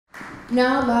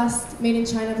Now, last Made in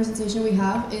China presentation we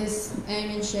have is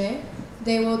Eng and Che.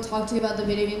 They will talk to you about the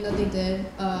video game that they did,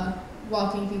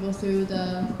 walking people through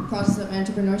the process of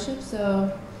entrepreneurship.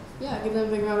 So, yeah, give them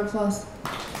a big round of applause.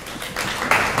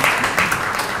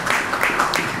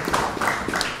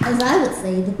 As I would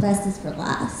say, the best is for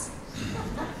last.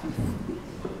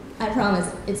 I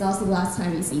promise, it's also the last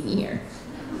time you see me here.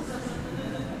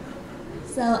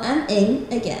 So I'm Eng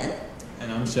again.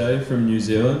 And I'm Che from New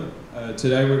Zealand.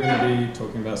 Today we're going to be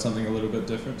talking about something a little bit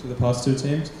different to the past two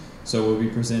teams. So we'll be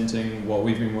presenting what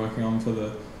we've been working on for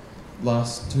the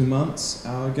last 2 months,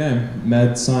 our game,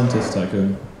 Mad Scientist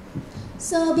Tycoon.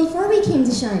 So before we came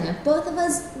to China, both of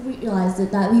us realized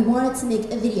that we wanted to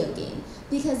make a video game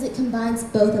because it combines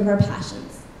both of our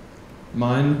passions.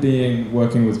 Mine being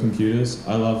working with computers.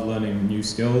 I love learning new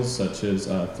skills such as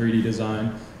 3D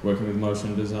design, working with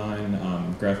motion design,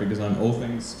 graphic design, all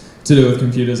things to do with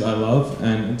computers I love.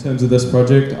 And in terms of this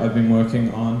project, I've been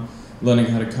working on learning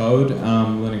how to code,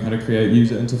 learning how to create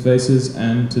user interfaces,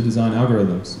 and to design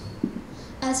algorithms.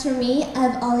 As for me,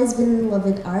 I've always been in love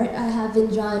with art. I have been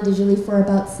drawing digitally for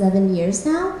about 7 years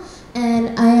now,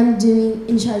 and I am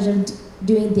in charge of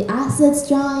doing the assets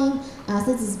drawing.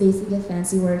 Assets is basically a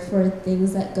fancy word for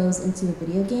things that goes into a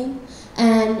video game.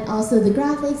 And also the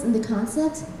graphics and the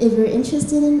concept. If you're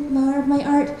interested in more of my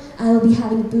art, I will be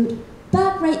having a booth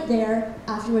back right there.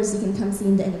 Afterwards, you can come see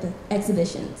in the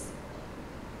exhibitions.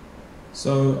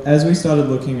 So as we started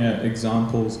looking at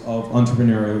examples of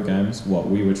entrepreneurial games, what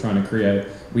we were trying to create,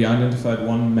 we identified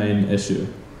one main issue.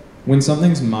 When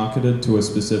something's marketed to a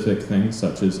specific thing,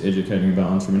 such as educating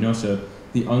about entrepreneurship,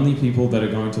 the only people that are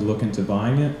going to look into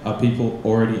buying it are people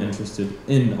already interested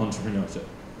in entrepreneurship.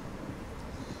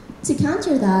 To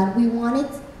counter that,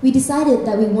 we decided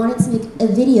that we wanted to make a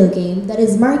video game that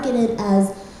is marketed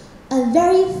as a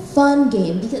very fun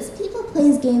game because people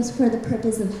play games for the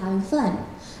purpose of having fun.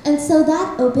 And so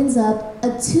that opens up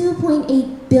a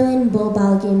 2.8 billion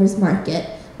mobile gamers market,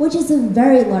 which is a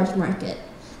very large market.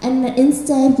 And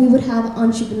instead, we would have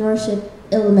entrepreneurship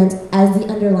element as the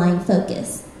underlying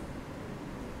focus.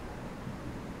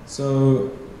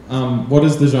 So, what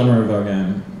is the genre of our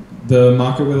game? The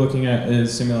market we're looking at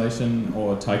is simulation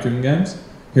or tycoon games.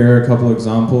 Here are a couple of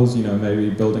examples, maybe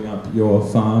building up your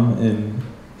farm in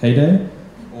Heyday,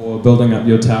 or building up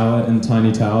your tower in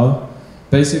Tiny Tower.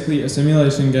 Basically, a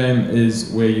simulation game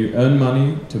is where you earn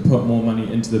money to put more money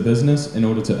into the business in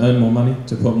order to earn more money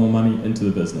to put more money into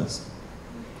the business.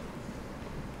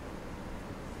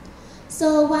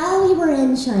 So while we were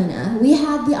in China, we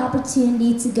had the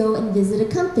opportunity to go and visit a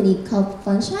company called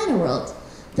Fun China World.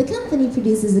 The company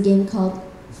produces a game called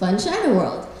Fun China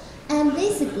World. And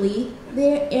basically,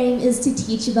 their aim is to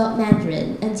teach about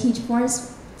Mandarin and teach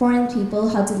foreign people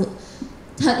how to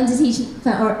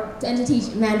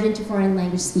teach Mandarin to foreign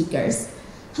language speakers.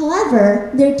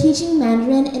 However, they're teaching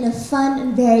Mandarin in a fun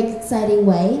and very exciting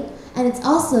way, and it's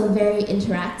also very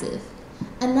interactive.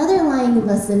 Another line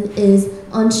lesson is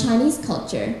on Chinese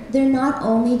culture. They're not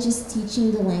only just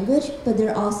teaching the language, but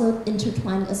they're also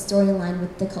intertwining a storyline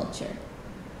with the culture.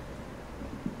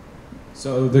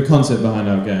 So the concept behind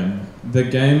our game. The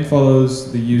game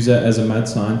follows the user as a mad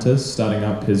scientist starting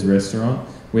up his restaurant,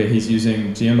 where he's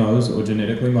using GMOs or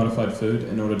genetically modified food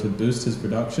in order to boost his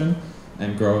production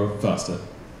and grow faster.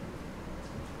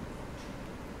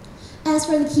 As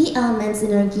for the key elements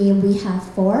in our game, we have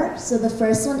 4. So the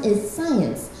first one is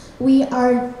science. We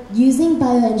are using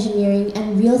bioengineering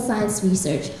and real science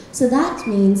research. So that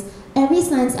means every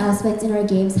science aspect in our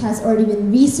games has already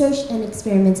been researched and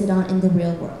experimented on in the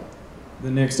real world. The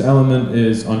next element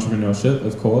is entrepreneurship,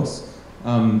 of course.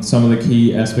 Some of the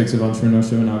key aspects of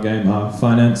entrepreneurship in our game are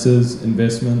finances,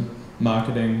 investment,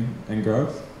 marketing, and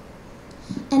growth.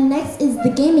 And next is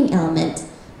the gaming element.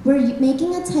 We're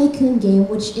making a tycoon game,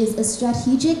 which is a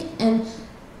strategic and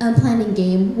planning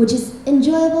game, which is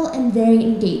enjoyable and very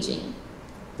engaging.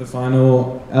 The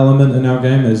final element in our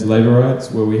game is labor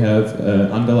rights, where we have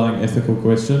an underlying ethical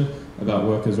question about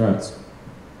workers' rights.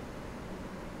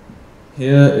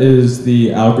 Here is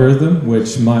the algorithm,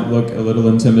 which might look a little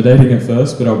intimidating at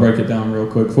first, but I'll break it down real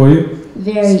quick for you.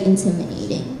 Very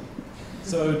intimidating.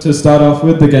 So to start off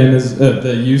with,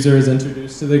 the user is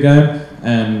introduced to the game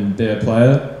and their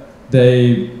player.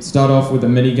 They start off with a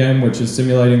mini game, which is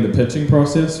simulating the pitching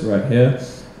process right here,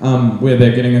 where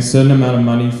they're getting a certain amount of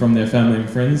money from their family and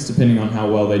friends, depending on how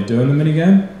well they do in the mini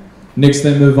game. Next,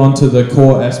 they move on to the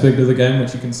core aspect of the game,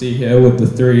 which you can see here with the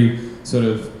 3 sort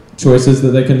of choices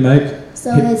that they can make.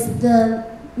 So it's the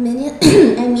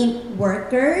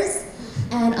workers,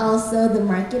 and also the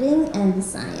marketing and the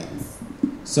science.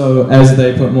 So as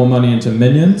they put more money into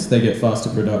minions, they get faster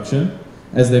production.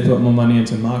 As they put more money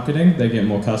into marketing, they get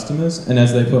more customers, and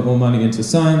as they put more money into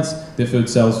science, their food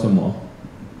sells for more.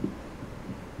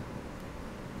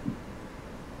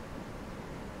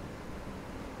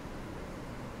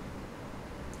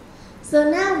 So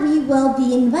now we will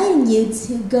be inviting you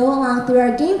to go along through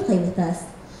our gameplay with us.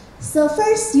 So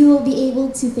first, you will be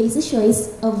able to face a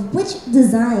choice of which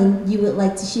design you would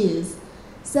like to choose.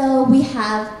 So we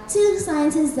have 2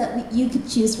 scientists that you could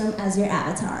choose from as your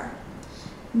avatar.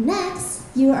 Next,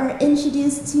 you are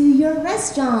introduced to your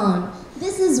restaurant.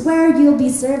 This is where you'll be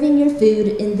serving your food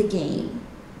in the game.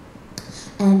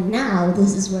 And now,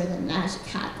 this is where the magic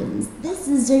happens. This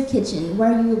is your kitchen,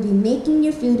 where you will be making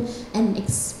your food and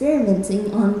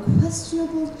experimenting on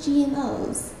questionable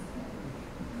GMOs.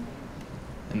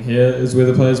 And here is where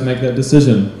the players make that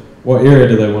decision. What area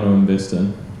do they want to invest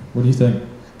in? What do you think?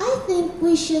 I think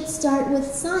we should start with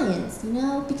science,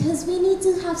 because we need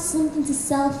to have something to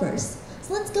sell first.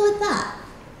 So let's go with that.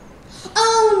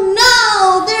 Oh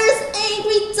no! There's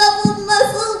angry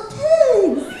double-muscled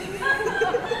pigs!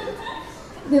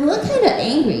 They look kind of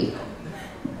angry.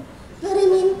 But I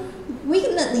mean, we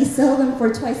can at least sell them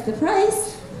for twice the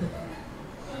price.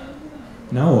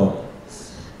 Now what?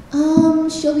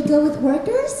 Shall we go with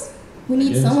workers? We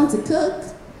need someone to cook.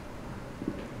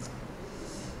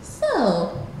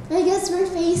 So, I guess we're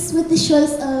faced with the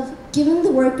choice of giving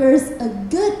the workers a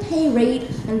good pay rate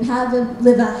and have them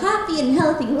live a happy and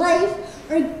healthy life,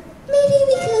 or maybe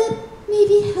we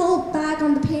could help back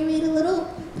on the pay rate a little,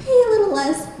 pay a little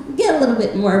less, get a little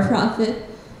bit more profit.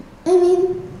 I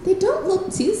mean, they don't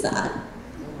look too sad.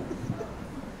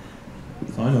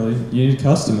 Finally, you need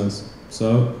customers,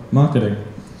 so marketing.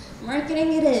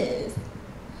 Marketing it is.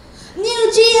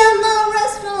 New GMO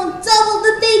restaurant, double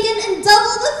the bacon and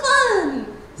double the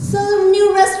fun. So the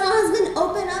new restaurant has been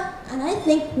opened up, and I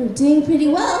think we're doing pretty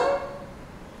well.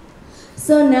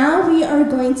 So now we are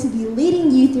going to be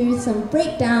leading you through some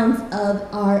breakdowns of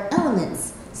our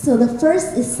elements. So the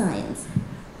first is science.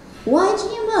 Why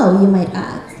GMO, you might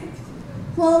ask?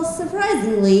 Well,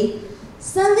 surprisingly,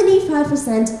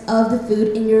 75% of the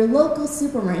food in your local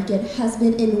supermarket has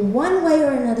been in one way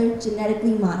or another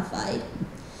genetically modified.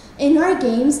 In our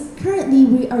games, currently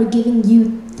we are giving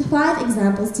you 5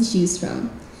 examples to choose from.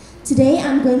 Today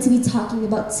I'm going to be talking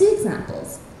about 2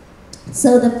 examples.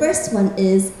 So the first one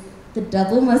is the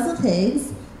double muscle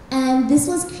pigs, and this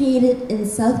was created in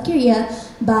South Korea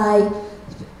by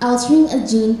altering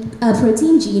a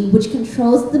protein gene which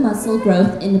controls the muscle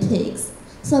growth in the pigs.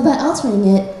 So by altering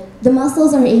it, the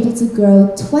muscles are able to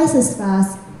grow twice as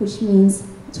fast, which means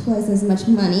twice as much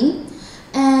money,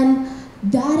 and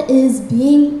that is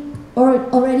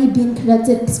already being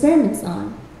conducted experiments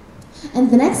on.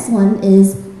 And the next one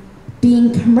is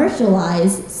being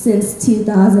commercialized since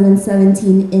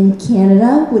 2017 in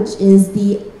Canada, which is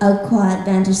the Aqua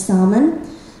Advantage salmon.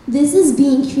 This is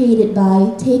being created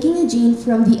by taking a gene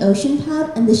from the ocean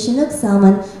pout and the Chinook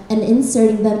salmon and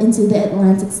inserting them into the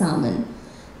Atlantic salmon.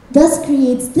 Thus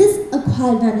creates this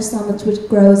Aqua Advantage salmon, which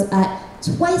grows at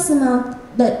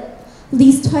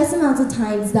least twice the amount of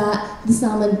times that the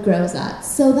salmon grows at.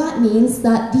 So that means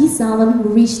that these salmon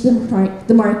will reach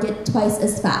the market twice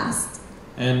as fast.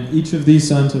 And each of these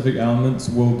scientific elements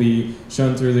will be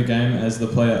shown through the game as the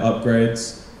player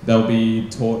upgrades. They'll be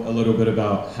taught a little bit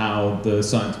about how the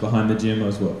science behind the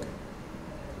GMOs work.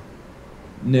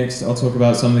 Next, I'll talk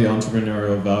about some of the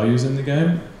entrepreneurial values in the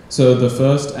game. So the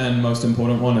first and most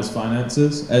important one is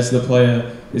finances. As the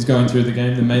player is going through the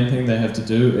game, the main thing they have to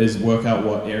do is work out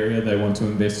what area they want to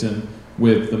invest in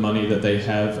with the money that they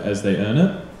have as they earn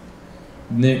it.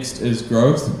 Next is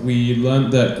growth. We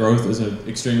learned that growth is an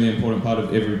extremely important part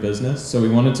of every business, so we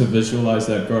wanted to visualize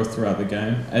that growth throughout the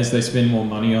game. As they spend more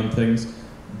money on things,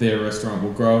 their restaurant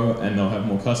will grow and they'll have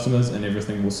more customers and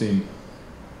everything will seem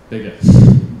bigger.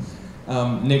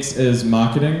 Next is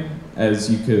marketing. As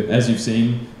you've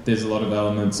seen, there's a lot of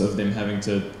elements of them having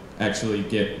to actually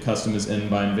get customers in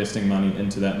by investing money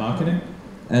into that marketing.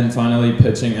 And finally,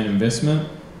 pitching and investment.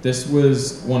 This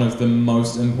was one of the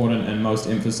most important and most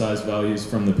emphasized values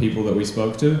from the people that we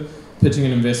spoke to. Pitching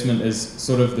and investment is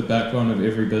sort of the backbone of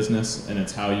every business, and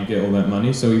it's how you get all that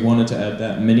money. So we wanted to add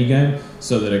that mini game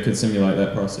so that it could simulate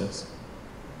that process.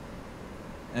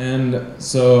 And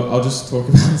so I'll just talk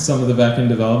about some of the back-end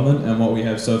development and what we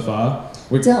have so far.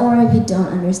 Don't worry if you don't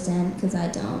understand, because I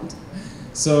don't.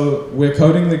 So we're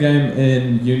coding the game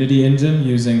in Unity engine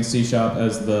using C#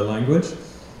 as the language.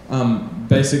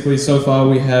 Basically, so far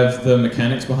we have the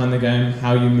mechanics behind the game,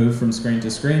 how you move from screen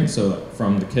to screen, so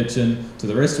from the kitchen to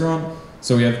the restaurant.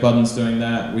 So we have buttons doing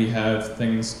that. We have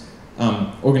things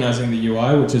organizing the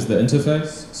UI, which is the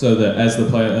interface, so that as the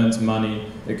player earns money,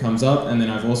 it comes up. And then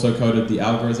I've also coded the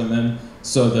algorithm in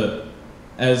so that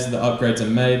as the upgrades are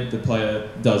made, the player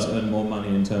does earn more money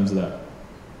in terms of that.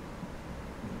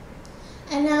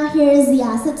 And now here is the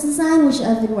assets design, which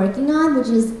I've been working on, which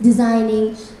is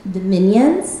designing the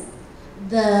minions,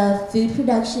 the food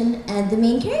production, and the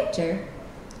main character.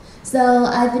 So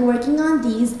I've been working on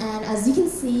these, and as you can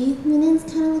see, minions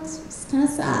kind of looks kind of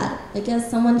sad. I guess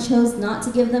someone chose not to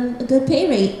give them a good pay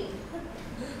rate.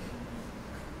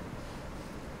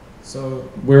 So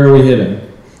where are we heading?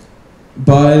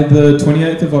 By the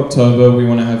 28th of October, we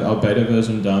want to have our beta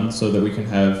version done so that we can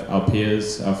have our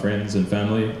peers, our friends and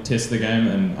family test the game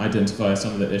and identify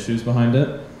some of the issues behind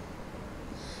it.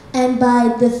 And by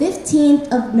the 15th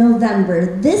of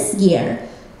November this year,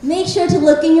 make sure to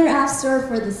look in your app store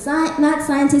for the Mad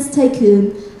Scientist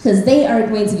Tycoon, because they are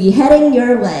going to be heading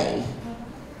your way.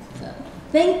 So,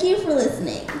 thank you for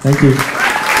listening. Thank you.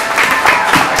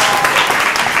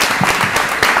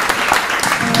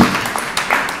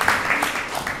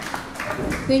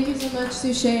 Thank you so much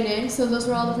to Che and Eng. So those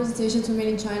were all the presentations we made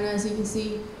in China. As you can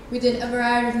see, we did a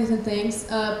variety of different things.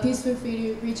 Please feel free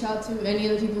to reach out to any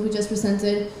of the people who just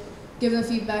presented. Give them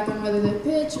feedback on whether their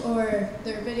pitch or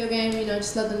their video game,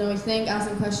 just let them know what you think, ask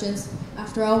them questions.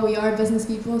 After all, we are business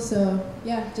people, so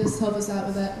yeah, just help us out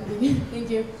with that. Thank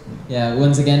you. Yeah,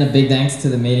 once again, a big thanks to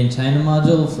the Made in China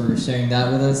module for sharing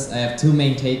that with us. I have two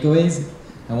main takeaways.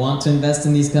 I want to invest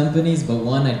in these companies, but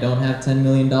one, I don't have $10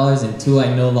 million, and two,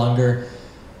 I no longer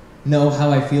know how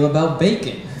I feel about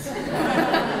bacon.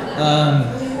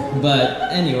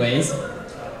 But anyways,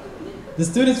 the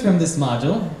students from this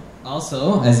module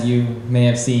also, as you may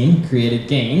have seen, created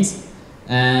games,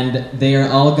 and they are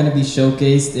all going to be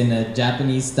showcased in a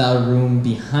Japanese-style room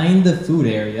behind the food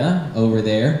area over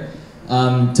there.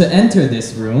 To enter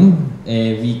this room,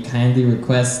 we kindly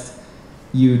request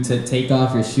you to take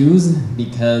off your shoes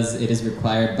because it is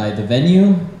required by the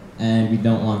venue, and we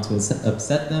don't want to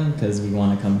upset them because we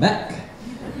want to come back.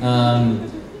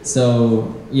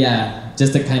 So yeah,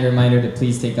 just a kind reminder to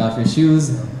please take off your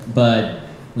shoes, but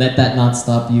let that not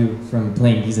stop you from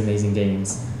playing these amazing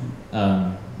games.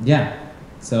 Yeah,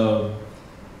 so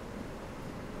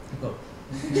go.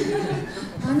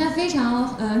 那非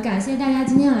常感谢大家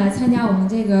今天来参加我们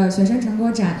这个学生成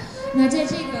果展。那在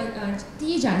这个第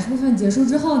一展示部分结束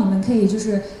之后，你们可以就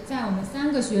是在我们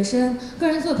3个学生个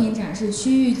人作品展示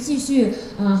区域继续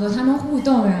和他们互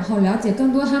动，然后了解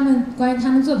更多关于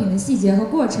他们作品的细节和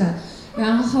过程。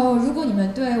然后，如果你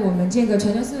们对我们这个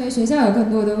全球思维学校有更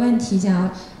多的问题，想要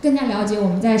更加了解我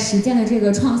们在实践的这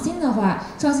个创新教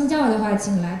育的话，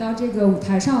请来到这个舞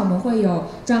台上，我们会有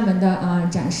专门的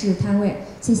展示摊位。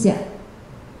谢谢。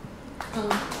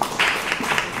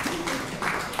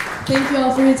Thank you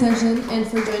all for your attention and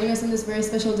for joining us on this very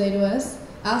special day to us.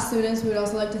 As students, we would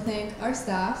also like to thank our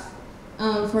staff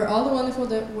for all the wonderful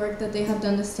work that they have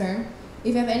done this term.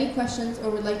 If you have any questions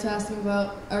or would like to ask them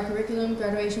about our curriculum,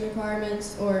 graduation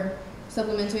requirements, or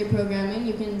supplementary programming,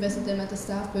 you can visit them at the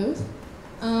staff booth.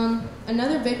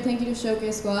 Another big thank you to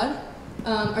Showcase Squad,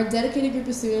 our dedicated group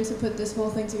of students who put this whole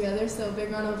thing together, so a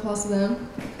big round of applause to them.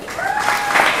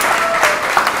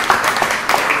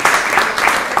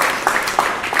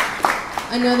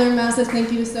 Another massive thank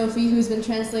you to Sophie, who's been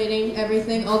translating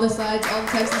everything, all the slides, all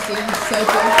the text you see. So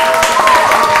cool.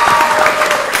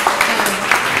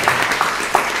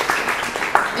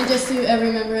 And just to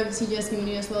every member of the TGS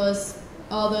community, as well as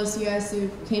all those of you guys who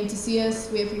came to see us,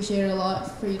 we appreciate it a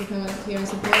lot for you to come up here and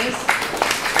support us.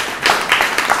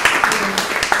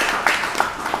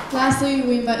 Lastly,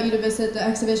 we invite you to visit the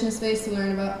exhibition space to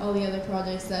learn about all the other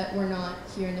projects that were not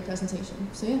here in the presentation.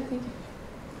 So yeah, thank you.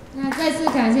 那再次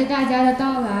感谢大家的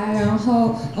到来，然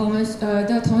后我们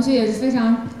的同学也是非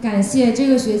常感谢这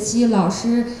个学期老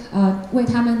师为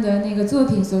他们的那个作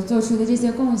品所做出的这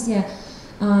些贡献。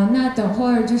那等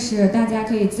会儿就是大家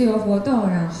可以自由活动，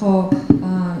然后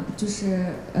就是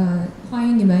欢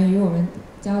迎你们与我们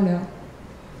交流。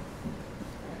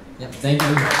Yeah, thank you.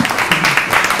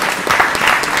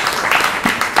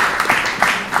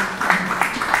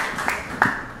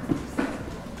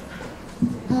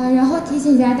 然后提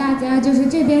醒一下大家，就是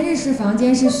这边日式房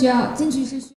间是需要进去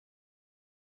是。